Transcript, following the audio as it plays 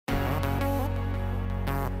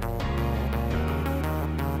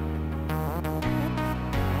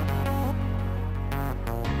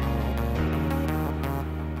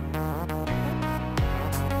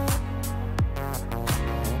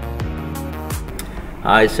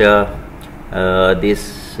I saw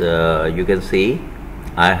this you can see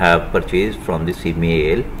I have purchased from this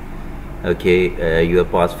email. Okay, your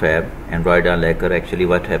Passfab Android unlocker. Actually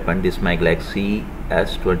what happened, this my Galaxy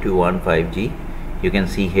S21-5G, you can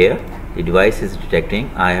see here the device is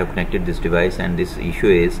detecting. I have connected this device, and this issue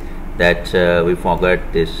is that we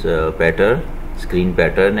forgot this screen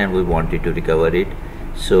pattern, and we wanted to recover it.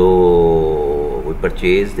 So we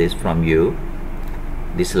purchased this from you,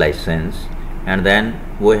 this license, and then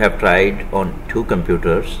we have tried on 2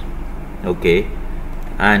 computers, okay,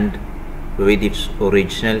 and with its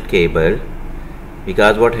original cable,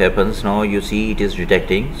 because what happens now, you see it is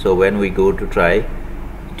detecting. So when we go to try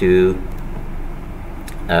to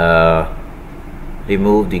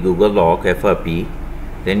remove the Google Lock FRP,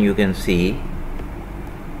 then you can see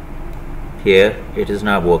here it is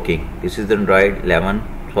not working. This is the Android 11,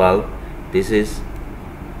 12. This is,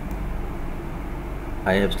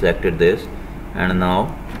 I have selected this, and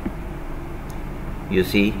now you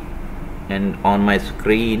see, and on my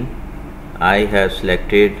screen I have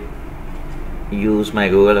selected use my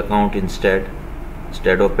Google account instead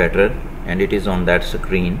of pattern, and it is on that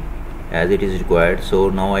screen as it is required. So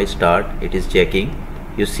now I start, it is checking.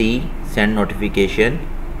 You see send notification.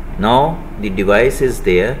 Now the device is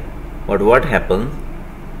there, but what happens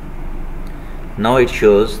now, it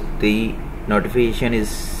shows the notification is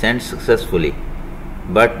sent successfully,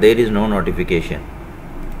 but there is no notification.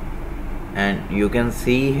 And you can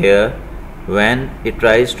see here when it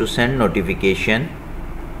tries to send notification,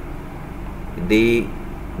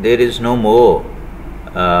 there is no more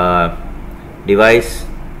device.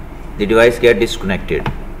 The device get disconnected,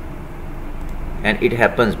 and it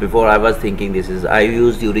happens. Before I was thinking this is, I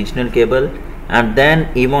used the original cable, and then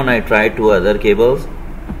even I tried 2 other cables,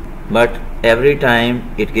 but every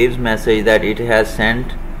time it gives message that it has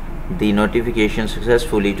sent the notification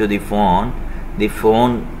successfully to the phone. The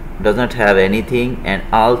phone doesn't have anything, and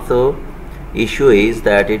also issue is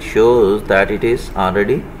that it shows that it is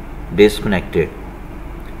already disconnected.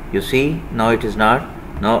 You see, now it is not.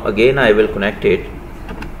 Now again I will connect it,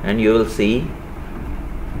 and you will see,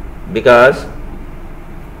 because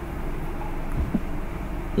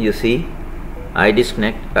you see I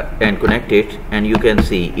disconnect and connect it, and you can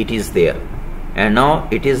see it is there, and now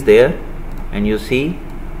it is there. And you see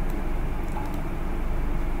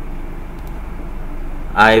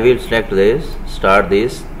I will select this, start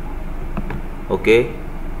this, okay,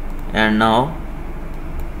 and now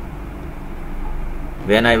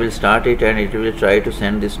when I will start it, and it will try to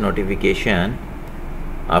send this notification,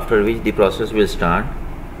 after which the process will start.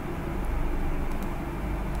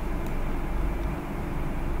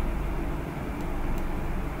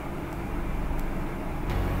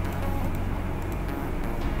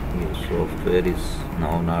 Your software is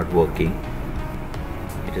now not working,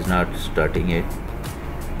 it is not starting it.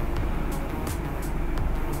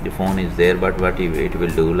 The phone is there, but what it will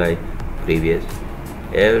do, like previous,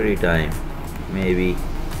 every time, maybe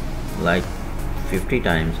like 50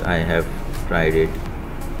 times I have tried it.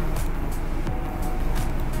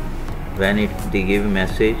 When they give a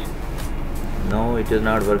message, no, it is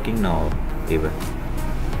not working now even.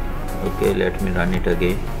 Okay, let me run it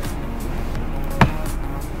again.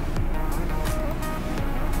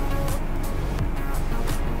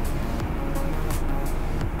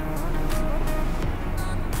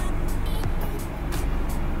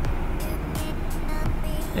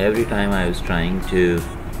 Every time I was trying to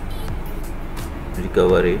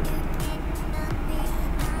recover it.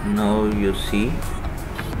 Now you see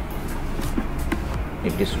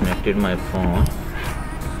it disconnected my phone.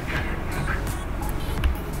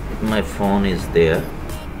 My phone is there,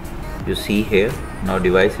 you see here. Now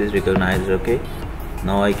device is recognized. Okay,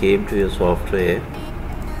 now I came to your software,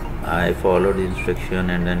 I followed the instruction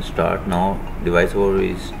and then start. Now device over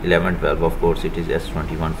is 1112. Of course it is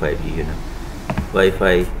S21-5G, you know.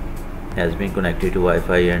 Wi-Fi has been connected to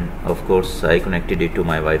Wi-Fi, and of course I connected it to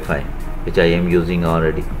my Wi-Fi, which I am using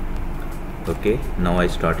already. Okay, now I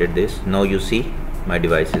started this. Now you see my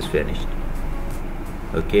device is finished.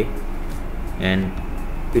 Okay, and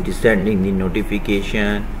it is sending the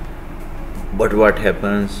notification, but what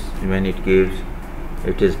happens when it gives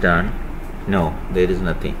it is done? No, there is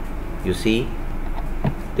nothing. You see,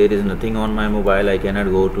 there is nothing on my mobile. I cannot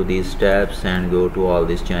go to these tabs and go to all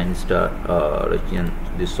this Chinese stuff,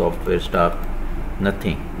 this software stuff,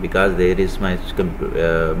 nothing, because there is my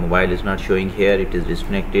mobile is not showing here. It is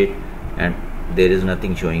disconnected, and there is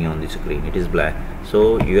nothing showing on the screen. It is black.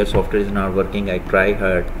 So your software is not working. I tried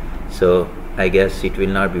hard, so I guess it will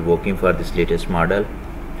not be working for this latest model.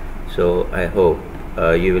 So I hope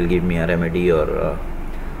you will give me a remedy, or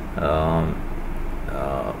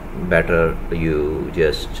better you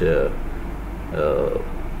just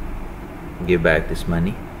give back this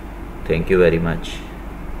money. Thank you very much.